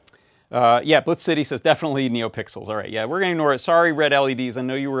happen. Yeah, Blitz City says definitely NeoPixels. All right, yeah, we're gonna ignore it. Sorry, red LEDs. I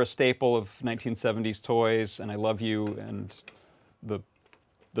know you were a staple of 1970s toys, and I love you. And the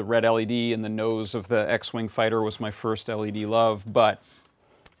red LED in the nose of the X-Wing fighter was my first LED love. But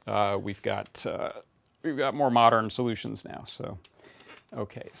we've got more modern solutions now. So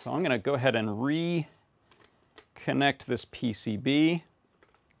okay, so I'm gonna go ahead and reconnect this PCB.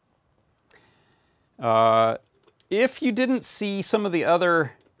 If you didn't see some of the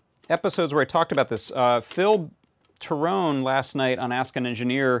other episodes where I talked about this, Phil Terone last night on Ask an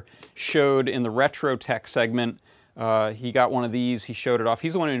Engineer showed in the Retro Tech segment, he got one of these, he showed it off.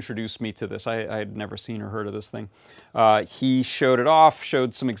 He's the one who introduced me to this. I had never seen or heard of this thing. He showed it off,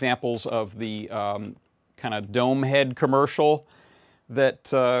 showed some examples of the kind of dome head commercial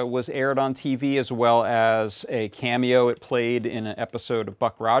that was aired on TV, as well as a cameo it played in an episode of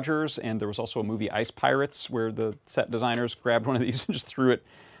Buck Rogers, and there was also a movie Ice Pirates where the set designers grabbed one of these and just threw it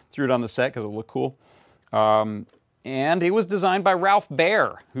on the set because it looked cool. And it was designed by Ralph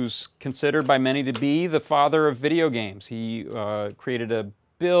Baer, who's considered by many to be the father of video games. He created a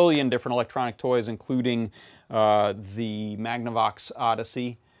billion different electronic toys, including the Magnavox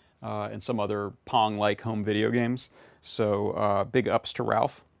Odyssey and some other Pong-like home video games. So big ups to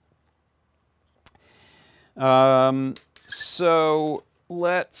Ralph. So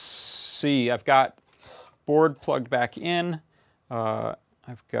let's see. I've got board plugged back in.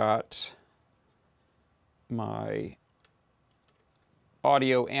 I've got my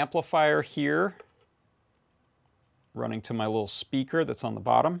audio amplifier here running to my little speaker that's on the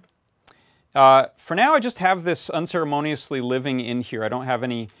bottom. For now, I just have this unceremoniously living in here. I don't have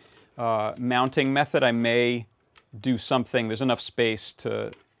any mounting method. I may do something. There's enough space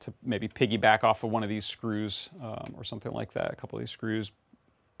to maybe piggyback off of one of these screws or something like that. A couple of these screws,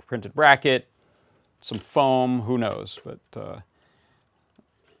 printed bracket, some foam, who knows. But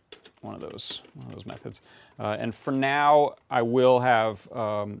one of those methods. And for now, I will have,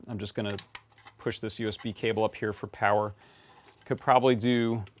 I'm just going to push this USB cable up here for power. Could probably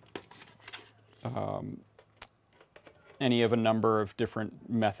do any of a number of different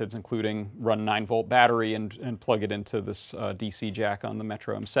methods, including run 9-volt battery and plug it into this DC jack on the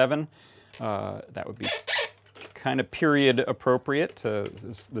Metro M7. That would be kind of period appropriate.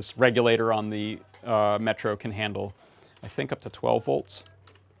 This regulator on the Metro can handle, I think, up to 12 volts.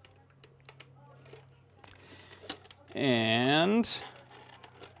 And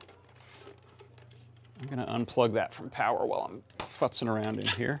I'm going to unplug that from power while I'm futzing around in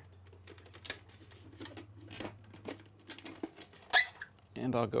here.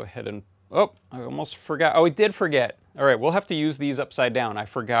 And I'll go ahead and, oh, I almost forgot. Oh, we did forget. All right, we'll have to use these upside down. I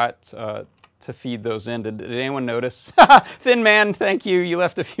forgot to feed those in. Did anyone notice? Thin man, thank you. You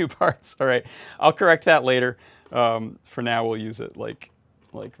left a few parts. All right, I'll correct that later. For now, we'll use it like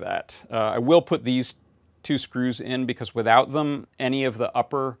that. I will put these 2 screws in because without them, any of the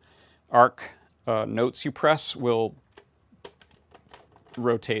upper arc notes you press will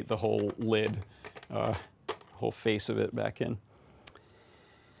rotate the whole lid, whole face of it back in.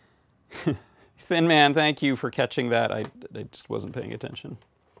 Thin man, thank you for catching that. I just wasn't paying attention.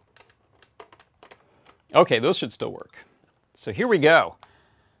 Okay, those should still work. So here we go.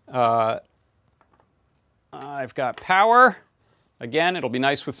 I've got power. Again, it'll be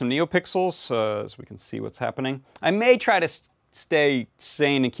nice with some neopixels so we can see what's happening. I may try to stay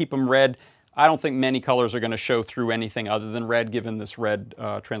sane and keep them red. I don't think many colors are going to show through anything other than red, given this red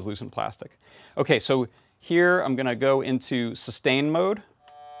translucent plastic. Okay, so here I'm going to go into sustain mode.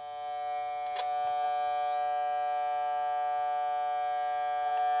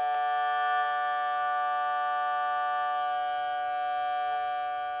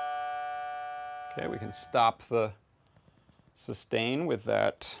 Okay, we can stop the sustain with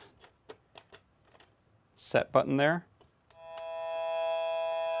that set button there.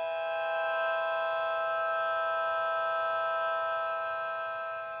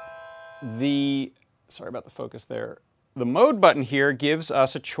 Sorry about the focus there. The mode button here gives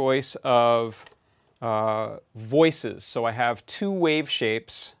us a choice of voices. So I have 2 wave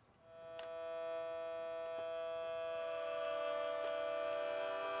shapes.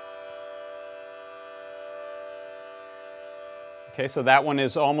 Okay, so that one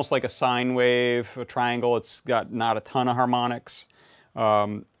is almost like a sine wave, a triangle. It's got not a ton of harmonics.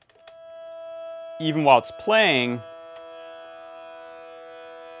 Even while it's playing,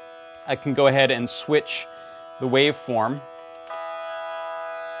 I can go ahead and switch the waveform.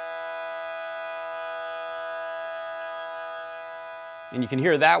 And you can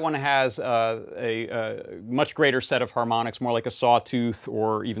hear that one has a much greater set of harmonics, more like a sawtooth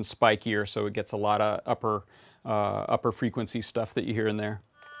or even spikier, so it gets a lot of upper frequency stuff that you hear in there.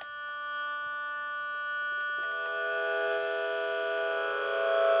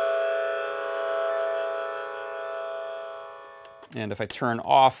 And if I turn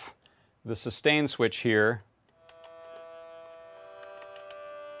off the sustain switch here,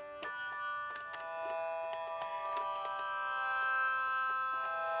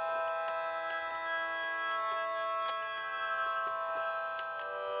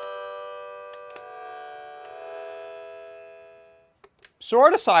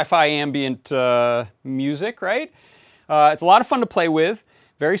 sort of sci-fi ambient music, right? It's a lot of fun to play with,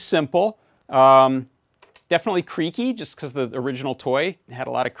 very simple. Definitely creaky, just because the original toy had a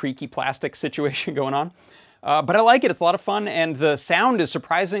lot of creaky plastic situation going on. But I like it, it's a lot of fun, and the sound is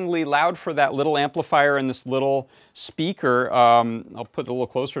surprisingly loud for that little amplifier and this little speaker. I'll put it a little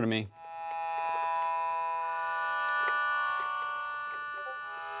closer to me.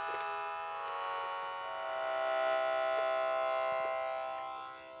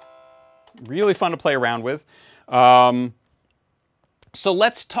 Really fun to play around with. So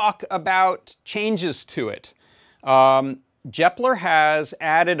let's talk about changes to it. Jepler has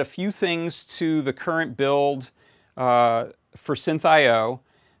added a few things to the current build for Synth.io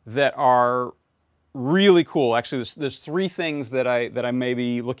that are really cool. Actually, there's 3 things that I may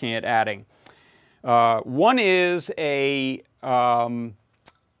be looking at adding. One is a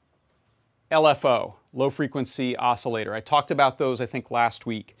LFO, low frequency oscillator. I talked about those, I think, last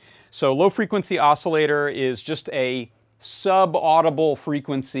week. So low frequency oscillator is just a sub-audible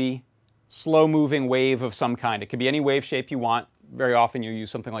frequency, slow-moving wave of some kind. It could be any wave shape you want. Very often you use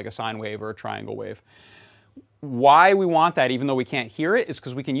something like a sine wave or a triangle wave. Why we want that, even though we can't hear it, is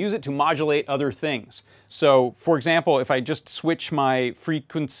because we can use it to modulate other things. So, for example, if I just switch my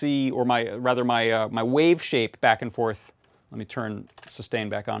frequency, or my wave shape back and forth, let me turn sustain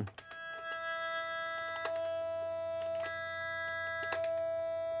back on.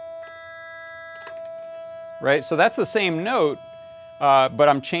 right? So that's the same note, but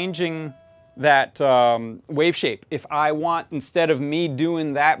I'm changing that wave shape. If I want, instead of me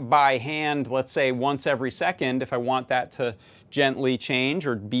doing that by hand, let's say once every second, if I want that to gently change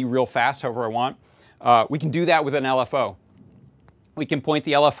or be real fast, however I want, we can do that with an LFO. We can point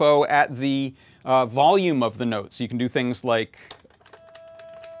the LFO at the volume of the note. So you can do things like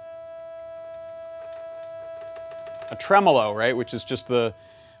a tremolo, right, which is just the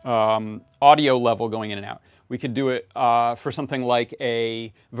audio level going in and out. We could do it for something like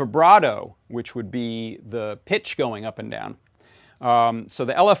a vibrato, which would be the pitch going up and down. So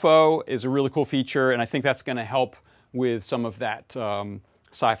the LFO is a really cool feature, and I think that's going to help with some of that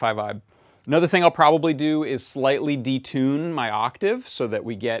sci-fi vibe. Another thing I'll probably do is slightly detune my octave so that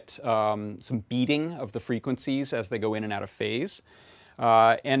we get some beating of the frequencies as they go in and out of phase.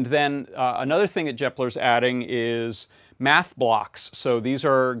 And then another thing that Jepler's adding is math blocks. So these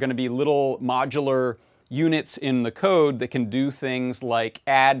are going to be little modular units in the code that can do things like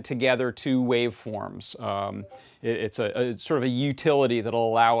add together two waveforms. It's a sort of a utility that'll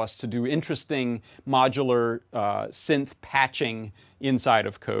allow us to do interesting modular synth patching inside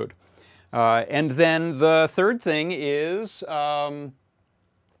of code. And then the third thing is ring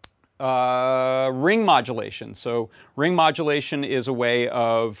modulation. So ring modulation is a way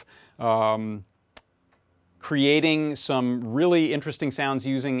of creating some really interesting sounds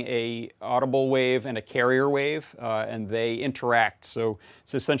using a audible wave and a carrier wave, and they interact. So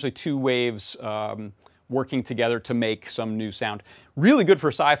it's essentially two waves working together to make some new sound. Really good for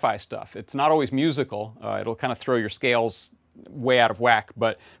sci-fi stuff. It's not always musical. It'll kind of throw your scales way out of whack,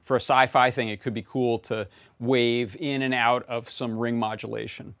 but for a sci-fi thing, it could be cool to wave in and out of some ring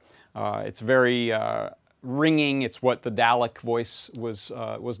modulation. It's very ringing. It's what the Dalek voice was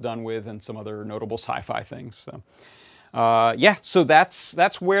done with, and some other notable sci-fi things. So, yeah, so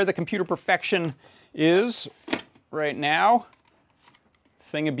that's where the computer perfection is right now.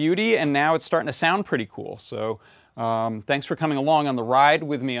 Thing of beauty, and now it's starting to sound pretty cool. So thanks for coming along on the ride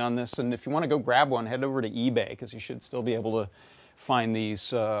with me on this. And if you want to go grab one, head over to eBay, because you should still be able to find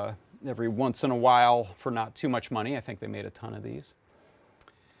these every once in a while for not too much money. I think they made a ton of these.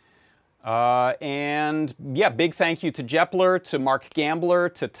 And yeah, big thank you to Jepler, to Mark Gambler,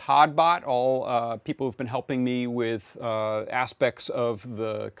 to Toddbot, all people who've been helping me with aspects of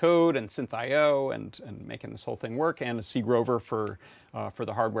the code and Synth.io and making this whole thing work, and to C. Grover for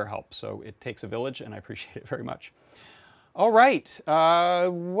the hardware help. So it takes a village, and I appreciate it very much. All right,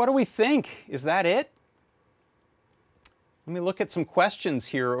 what do we think? Is that it? Let me look at some questions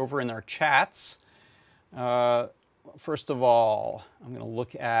here over in our chats. First of all, I'm going to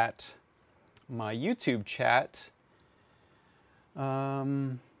look at my YouTube chat.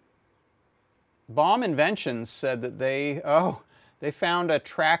 Bomb Inventions said that they found a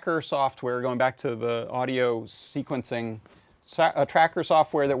tracker software, going back to the audio sequencing, a tracker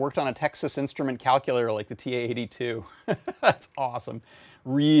software that worked on a Texas Instrument calculator like the TA82. That's awesome.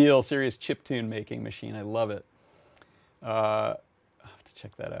 Real serious chiptune making machine. I love it. I'll have to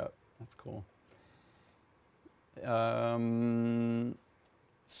check that out. That's cool. Let's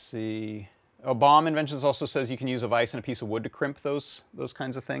see. Oh, Bomb Inventions also says you can use a vise and a piece of wood to crimp those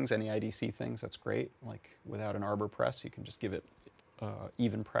kinds of things, any IDC things. That's great. Like without an arbor press, you can just give it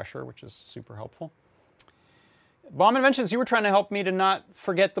even pressure, which is super helpful. Bomb Inventions, you were trying to help me to not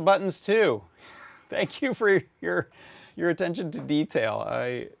forget the buttons too. Thank you for your attention to detail.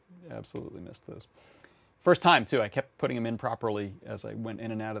 I absolutely missed those. First time too. I kept putting them in properly as I went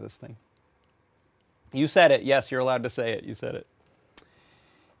in and out of this thing. You said it. Yes, you're allowed to say it. You said it.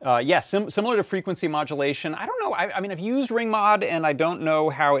 Yes, similar to frequency modulation. I don't know. I mean, I've used ring mod, and I don't know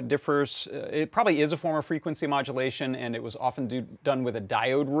how it differs. It probably is a form of frequency modulation, and it was often done with a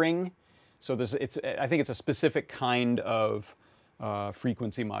diode ring. So I think it's a specific kind of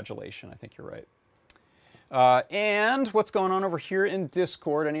frequency modulation. I think you're right. And what's going on over here in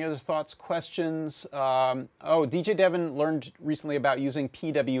Discord? Any other thoughts, questions? Oh, DJ Devin learned recently about using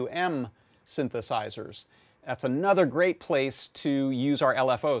PWM synthesizers. That's another great place to use our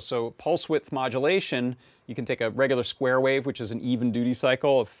LFO. So pulse width modulation, you can take a regular square wave, which is an even duty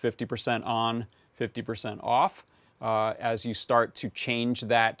cycle of 50% on, 50% off. As you start to change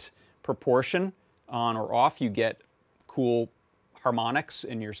that proportion on or off, you get cool harmonics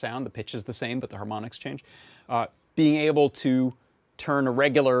in your sound. The pitch is the same, but the harmonics change. Being able to turn a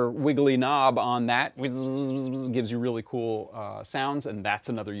regular wiggly knob on that gives you really cool sounds, and that's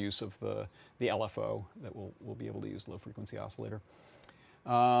another use of the LFO that we'll be able to use, low frequency oscillator.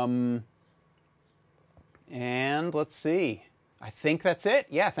 And let's see. I think that's it.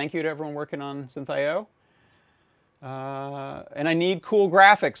 Yeah, thank you to everyone working on Synth.io. And I need cool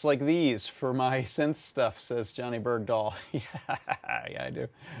graphics like these for my synth stuff, says Johnny Bergdahl. Yeah, I do.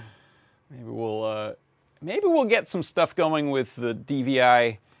 Maybe we'll get some stuff going with the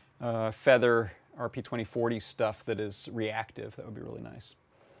DVI Feather RP2040 stuff that is reactive. That would be really nice.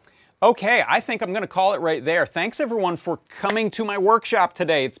 Okay, I think I'm going to call it right there. Thanks everyone for coming to my workshop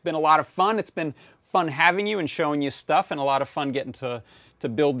today. It's been a lot of fun. It's been fun having you and showing you stuff, and a lot of fun getting to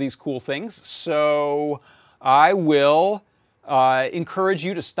build these cool things. So I will encourage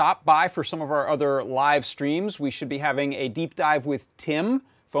you to stop by for some of our other live streams. We should be having a deep dive with Tim,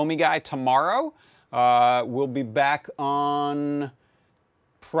 Foamy Guy, tomorrow. We'll be back on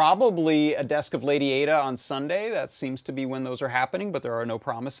probably a Desk of Lady Ada on Sunday. That seems to be when those are happening, but there are no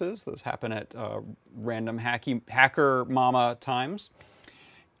promises. Those happen at random hacker mama times.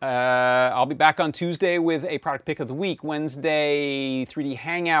 I'll be back on Tuesday with a product pick of the week. Wednesday, 3D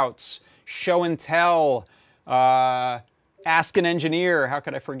Hangouts, Show and Tell, Ask an Engineer, how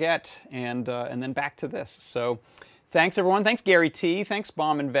could I forget? And then back to this. So thanks everyone. Thanks Gary T. Thanks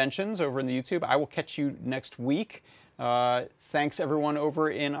Bomb Inventions over in the YouTube. I will catch you next week. Thanks everyone over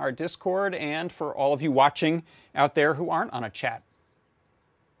in our Discord, and for all of you watching out there who aren't on a chat.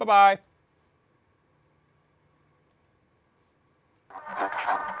 Bye-bye.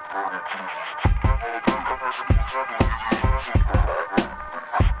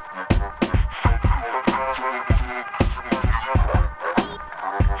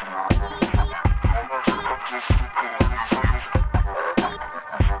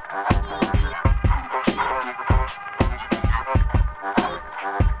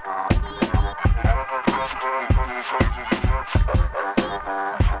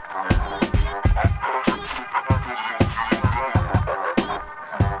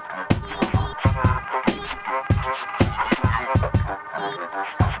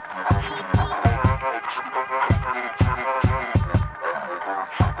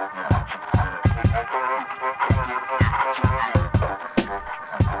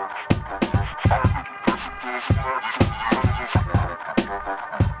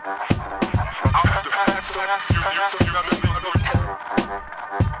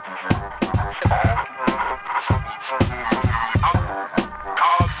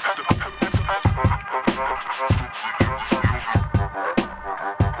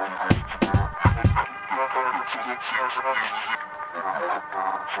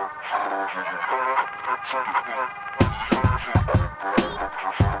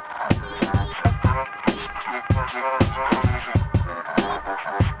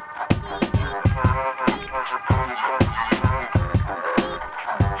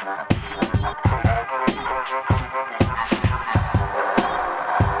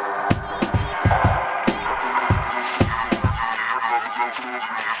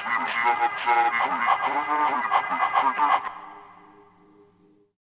 Thank you.